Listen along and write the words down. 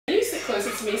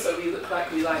closer to me so we look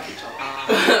like we like each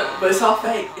other. But it's half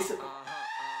fake.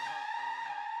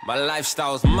 My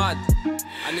lifestyle's mad.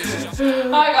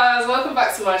 Hi guys, welcome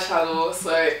back to my channel.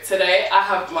 So today I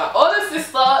have my older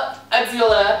sister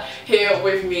Adiola here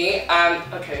with me, and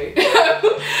okay,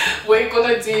 we're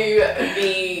gonna do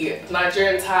the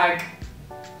Nigerian tag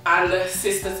and the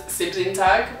sister sibling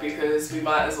tag because we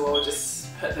might as well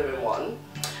just put them in one.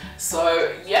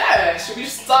 So yeah, should we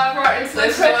just dive right into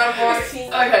this?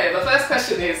 Okay, the first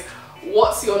question is,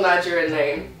 what's your Nigerian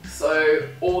name? So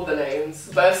all the names,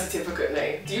 birth certificate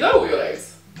name. Do you know all your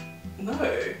names? No,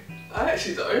 I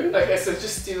actually don't. Okay, so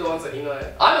just do the ones that you know.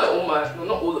 I know all my, well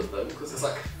not all of them because it's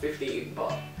like 15,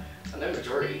 but I know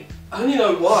majority. I only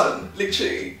know one,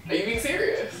 literally. Are you being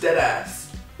serious? Dead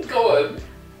ass. Go on.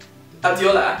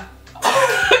 Adiola.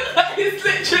 It's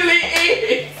literally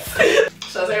it.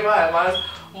 Should I say mine? Mine's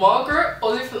Margaret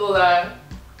Funlola,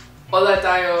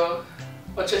 ADEBAYO,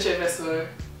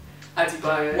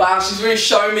 ADEBAYO. Wow, she's really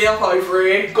showing me up over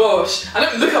here. Gosh, I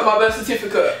don't look at my birth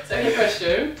certificate. Second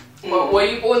question. Well, were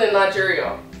you born in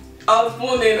Nigeria? I was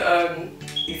born in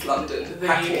East London,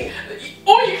 Hackney.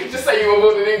 Or you could just say you were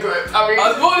born in England. I mean, I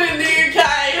was born in the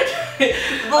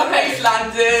UK. Born in East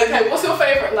London. Okay, what's your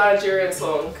favourite Nigerian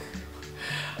song?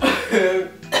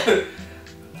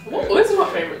 What is my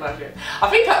favourite Nigerian? I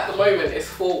think at the moment it's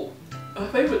Fall. My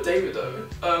favourite David though.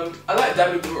 I like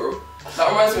Dami Guru. That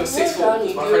reminds me of Sixth Form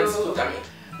because my friend's called Dami.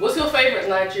 What's your favourite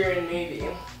Nigerian movie?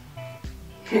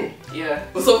 Yeah.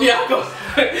 Mostack.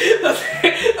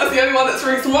 That's the only one that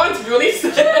springs to mind, to be honest.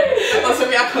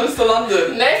 Mostack comes to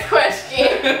London. Next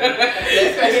question.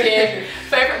 Next question.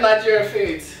 Favourite Nigerian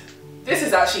food? This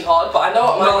is actually hard, but I know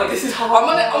what mine is. This is hard.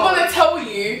 I'm gonna tell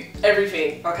you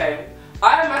everything. Okay.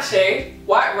 Ayamashi,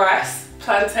 white rice,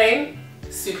 plantain,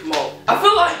 super malt. I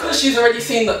feel like because she's already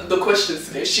seen the questions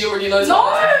today, she already knows. No!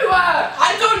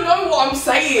 I don't know what I'm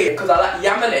saying because I like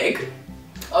yam and egg.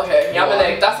 Okay, yam and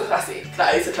egg, that's a classic.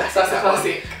 That is a classic. That's a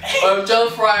classic.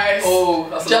 Jollof rice. Oh,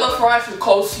 that's jollof rice with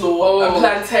coleslaw and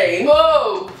plantain.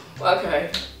 Whoa! Okay.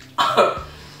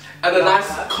 And a nice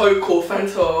Coke or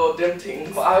Fanta or them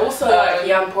things. But I also like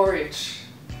yam porridge.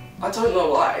 I don't know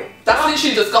why. That's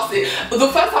literally disgusting. But the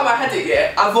first time I had it,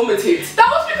 yeah, I vomited. That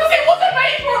was because it wasn't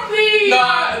made properly!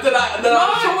 Then I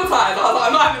was traumatized. I was like,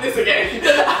 I'm not having this again.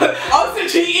 I was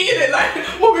literally eating it like,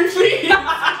 mommy please.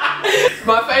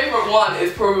 My favourite one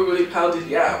is probably pounded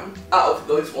yam out of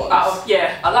those ones.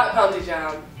 Yeah, I like pounded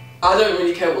yam. I don't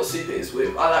really care what soup it is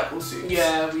with. I like all soups.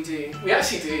 Yeah, we do. We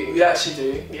actually do. We actually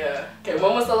do. Yeah. Okay,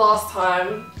 when was the last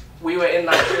time we were in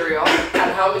Nigeria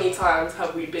and how many times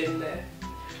have we been there?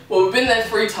 Well, we've been there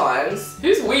 3 times.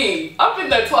 Who's we? I've been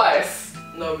there twice.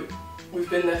 No, we've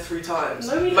been there 3 times.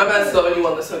 No, my man's the only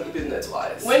one that's only been there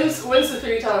twice. When's the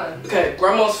 3 times? Okay,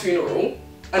 grandma's funeral.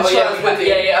 And okay.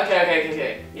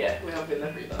 Yeah, we have been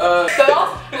there 3 times.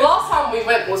 The last time we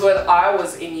went was when I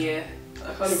was in year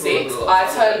 6. I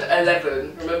turned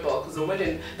 11, remember? Because the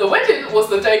wedding was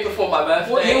the day before my birthday.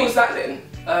 What year was that then?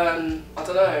 I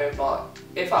don't know, but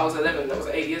if I was 11, that was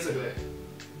 8 years ago.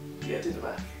 Yeah, do the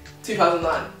math.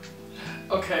 2009.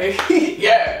 Okay.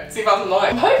 Yeah, 2009.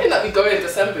 I'm hoping that we go in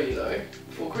December, you know,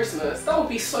 for Christmas. That would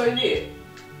be so lit.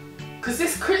 Because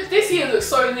this year looks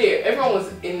so lit. Everyone was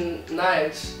in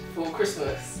Nige for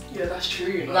Christmas. Yeah, that's true,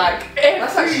 you know. Like,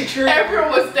 that's actually true.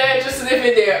 Everyone was there just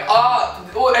living their art.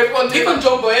 Even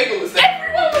John Boyega was there.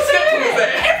 Everyone was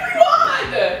there.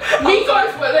 Everyone! Me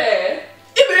guys were there.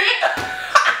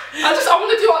 I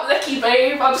want to do like Lecky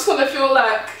Babe. I just want to feel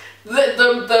like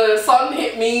the sun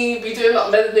hit me, be doing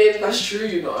like melanin. That's true,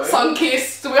 you know. Sun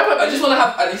kiss. I just want to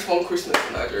have at least one Christmas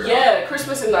in Nigeria. Yeah,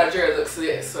 Christmas in Nigeria looks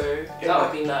lit, so that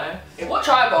would be nice. What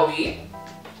tribe are we?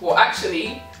 Well,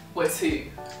 actually, we're 2.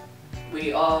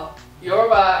 We are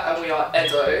Yoruba and we are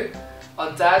Edo.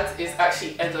 Our dad is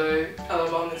actually Edo and our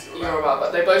mum is Yoruba,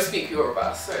 but they both speak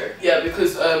Yoruba, so. Yeah,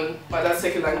 because my dad's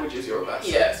second language is Yoruba. So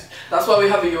yes. That's why we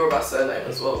have a Yoruba surname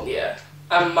as well. Yeah.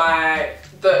 And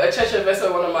the Acheche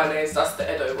Veso, one of my names, that's the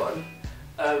Edo one.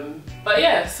 But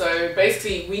yeah, so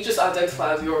basically we just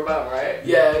identify as Yoruba, right?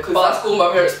 Yeah, because that's all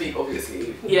my parents speak,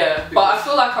 obviously. Yeah, but I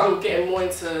feel like I'm getting more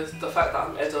into the fact that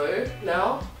I'm Edo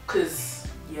now, because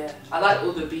yeah, I like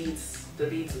all the beads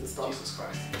and stuff. Jesus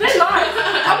Christ. They're nice.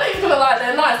 I'm not even gonna lie,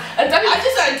 they're nice. And then I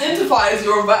just identify as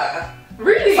Yoruba.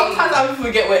 Really? Sometimes I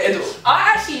forget we're Edo.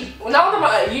 I actually, now that I'm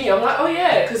at uni, I'm like, oh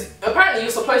yeah, because apparently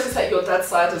you're supposed to take your dad's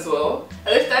side as well.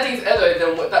 And if daddy's Edo,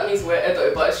 then that means we're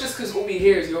Edo, but it's just because all we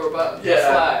hear is Yoruba. Yeah. That's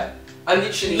why. And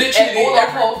literally all our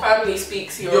whole family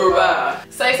speaks Yoruba.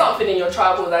 Say something in your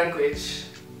tribal language.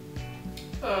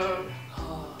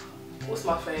 What's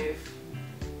my fave?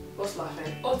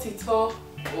 Otito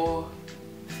or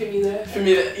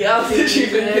Famile. Yeah, I was literally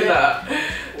thinking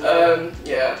that.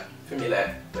 Yeah,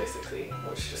 famile, basically,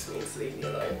 which just means leave me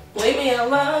alone. Leave me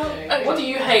alone. What do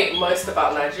you hate most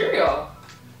about Nigeria?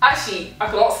 Actually, I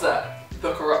can answer that.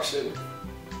 The corruption.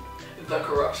 The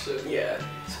corruption. Yeah.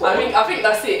 I think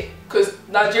that's it. Because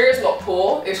Nigeria's not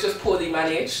poor, it's just poorly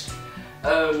managed.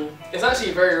 It's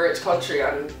actually a very rich country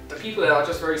and the people there are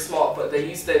just very smart, but they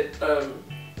use their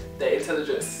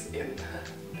intelligence in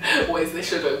ways they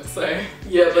shouldn't, so.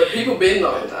 Yeah, but people been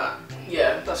knowing that.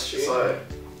 Yeah, that's true. So,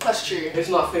 that's true. It's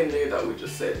nothing new that we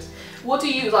just said. What do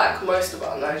you like most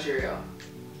about Nigeria?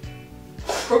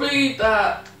 Probably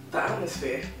the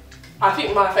atmosphere. I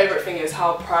think my favourite thing is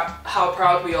how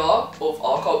proud we are of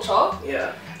our culture.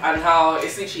 Yeah. And how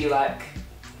it's literally like,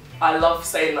 I love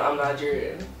saying that I'm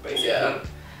Nigerian, basically. Yeah.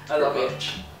 I love it.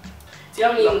 Do you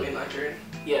have any... Love being Nigerian.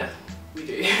 Yeah, we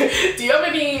do. Do you have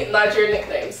any Nigerian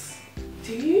nicknames?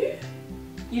 Do you?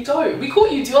 You don't. We call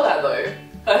you Diola though.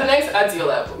 Her name's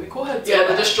Adiola, but we call her Diola. Yeah,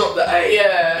 they just drop the A.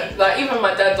 Yeah, like even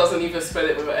my dad doesn't even spell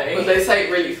it with an A. But they say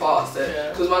it really fast.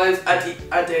 Because my name's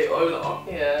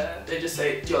Adebayo. Yeah. They just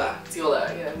say Diola.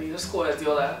 Diola, yeah, we just call her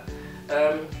Diola.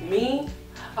 Me?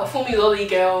 A Funlola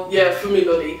girl. Yeah,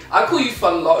 Funlola. I call you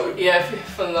Funlola. Yeah,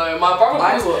 Funlola. My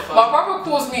brother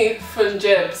calls me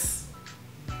Funjebs.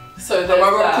 So my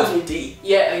brother calls me D.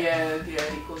 Yeah,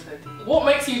 he calls her D. What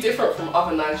makes you different from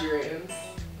other Nigerians?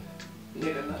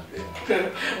 Nigga, nothing.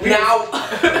 Now,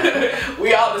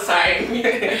 we are the same.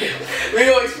 We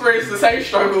all experience the same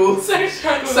struggles. Same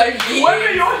beatings.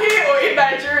 Whether you're here or in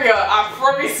Nigeria, I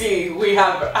promise you, we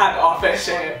have had our fair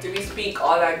share. Do we speak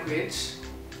our language?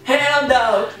 Hell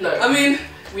no. No. I mean,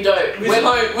 we don't.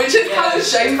 Which is kind of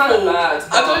shameful. Kind of bad,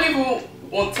 I don't even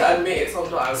want to admit it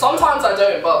sometimes. Sometimes I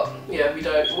don't, but yeah, we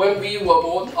don't. When we were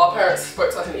born, our parents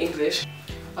spoke to us in English.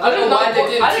 I don't know why they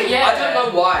didn't. I don't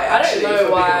know why. Actually, I don't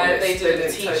know why they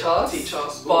didn't teach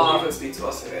us. Or even speak to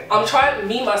us in it. I'm trying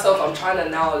to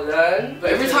now learn.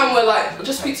 But every time we're like,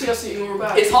 just speak to us in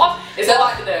Yoruba. It's hard. It's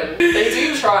hard for them. They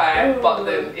do try, but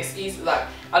then it's easy. Like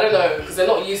I don't know, because they're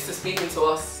not used to speaking to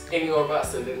us in Yoruba,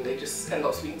 so then they just end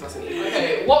up speaking to us in English.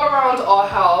 Okay, what around our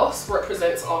house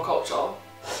represents our culture?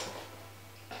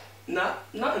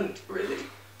 Nothing really.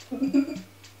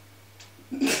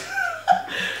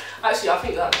 Actually, I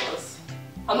think that does.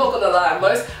 I'm not gonna lie,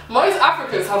 most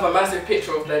Africans have a massive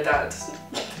picture of their dad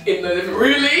in the living room.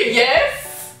 Really?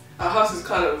 Yes! Our house is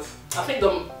kind of... I think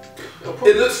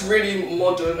it looks really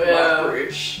modern, like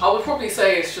British. I would probably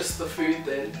say it's just the food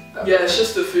then. Yeah, it's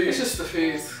just the food. It's just the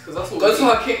food, because that's what Go to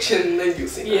our kitchen and then you'll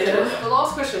see. Yeah. The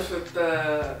last question for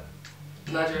the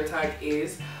Nigerian tag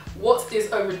is, what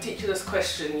is a ridiculous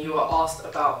question you are asked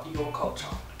about your culture?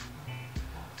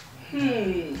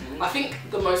 I think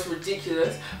the most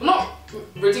ridiculous, well not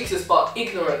ridiculous but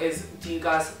ignorant is, do you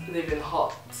guys live in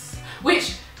huts?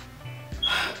 Which,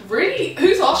 really?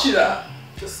 Who's asked you that?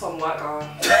 Just some white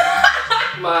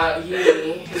guy. My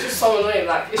uni. It's just so annoying,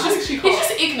 like, it's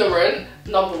just ignorant,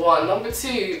 number one. Number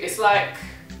two, it's like,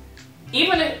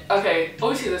 even if, okay,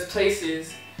 obviously there's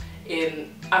places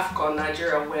in Africa and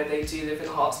Nigeria where they do live in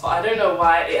huts, but I don't know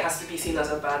why it has to be seen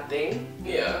as a bad thing.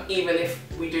 Yeah. Even if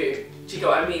we do. Do you get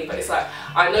what I mean? But it's like,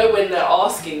 I know when they're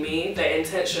asking me, their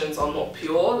intentions are not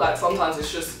pure. Like sometimes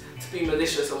it's just to be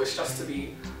malicious or it's just to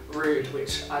be rude,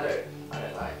 which I don't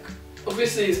like.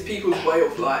 Obviously it's people's way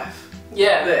of life.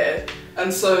 Yeah. There.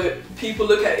 And so people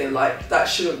look at it like that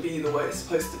shouldn't be the way it's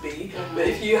supposed to be. But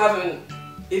if you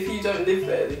don't live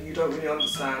there, then you don't really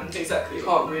understand. Exactly. You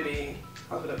can't really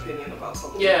have an opinion about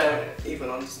something you don't even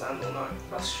understand or know.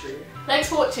 That's true. Thanks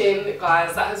for watching,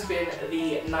 guys. That has been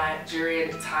the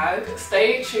Nigerian tag.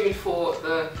 Stay tuned for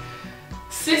the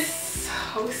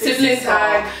sibling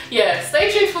tag. Yeah, stay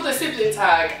tuned for the sibling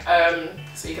tag.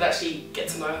 So you can actually get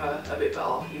to know her a bit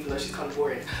better, even though she's kind of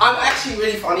boring. I'm actually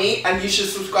really funny, and you should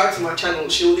subscribe to my channel.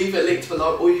 She'll leave it linked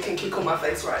below, or you can click on my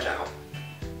face right now.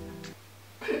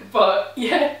 But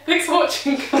yeah, thanks for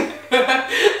watching.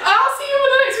 I'll see you in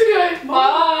the next video.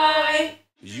 Bye.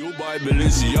 You buy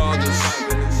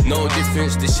balenciagas. No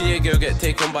difference. This year girl get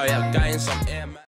taken by a guy in some air.